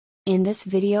In this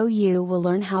video you will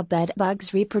learn how bed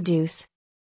bugs reproduce.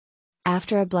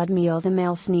 After a blood meal, the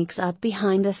male sneaks up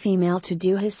behind the female to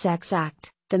do his sex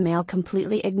act. The male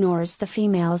completely ignores the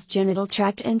female's genital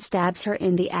tract and stabs her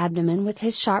in the abdomen with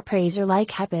his sharp razor-like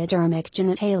hypodermic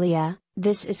genitalia.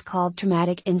 This is called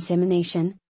traumatic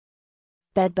insemination.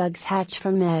 Bedbugs hatch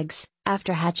from eggs.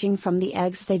 After hatching from the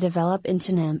eggs they develop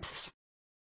into nymphs.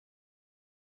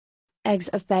 Eggs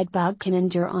of bedbug can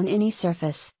endure on any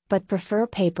surface, but prefer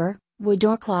paper, wood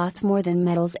or cloth more than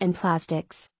metals and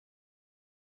plastics.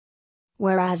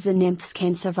 Whereas the nymphs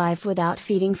can survive without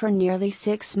feeding for nearly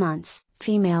 6 months,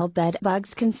 female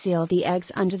bedbugs conceal the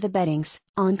eggs under the beddings,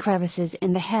 on crevices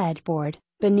in the headboard,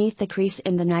 beneath the crease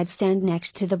in the nightstand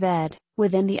next to the bed,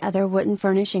 within the other wooden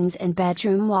furnishings and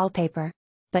bedroom wallpaper.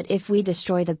 But if we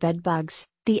destroy the bedbugs,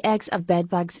 the eggs of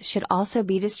bedbugs should also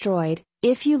be destroyed.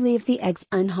 If you leave the eggs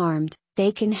unharmed,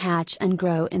 they can hatch and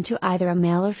grow into either a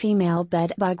male or female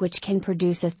bedbug which can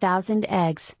produce 1,000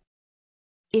 eggs.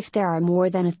 If there are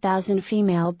more than 1,000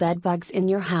 female bedbugs in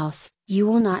your house, you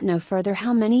will not know further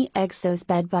how many eggs those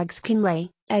bedbugs can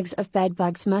lay. Eggs of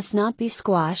bedbugs must not be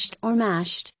squashed or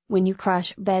mashed. When you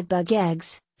crush bedbug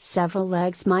eggs, several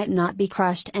eggs might not be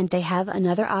crushed and they have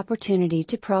another opportunity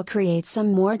to procreate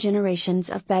some more generations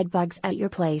of bedbugs at your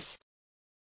place.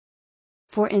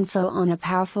 For info on a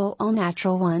powerful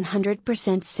all-natural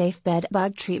 100% safe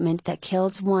bedbug treatment that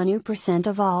kills 1%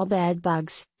 of all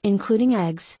bedbugs, including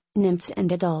eggs, nymphs and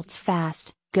adults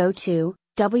fast, go to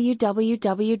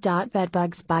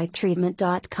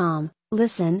www.bedbugsbytreatment.com.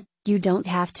 Listen, you don't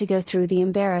have to go through the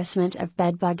embarrassment of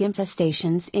bedbug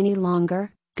infestations any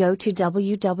longer. Go to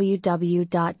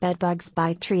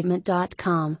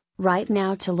www.bedbugsbytreatment.com right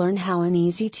now to learn how an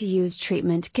easy-to-use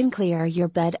treatment can clear your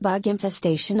bedbug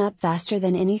infestation up faster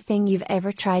than anything you've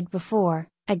ever tried before.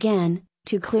 Again,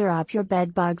 to clear up your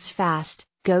bedbugs fast,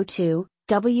 go to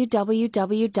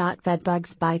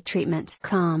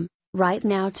www.bedbugsbytreatment.com right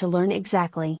now to learn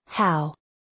exactly how.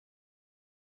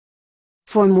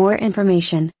 For more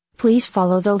information, please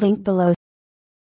follow the link below.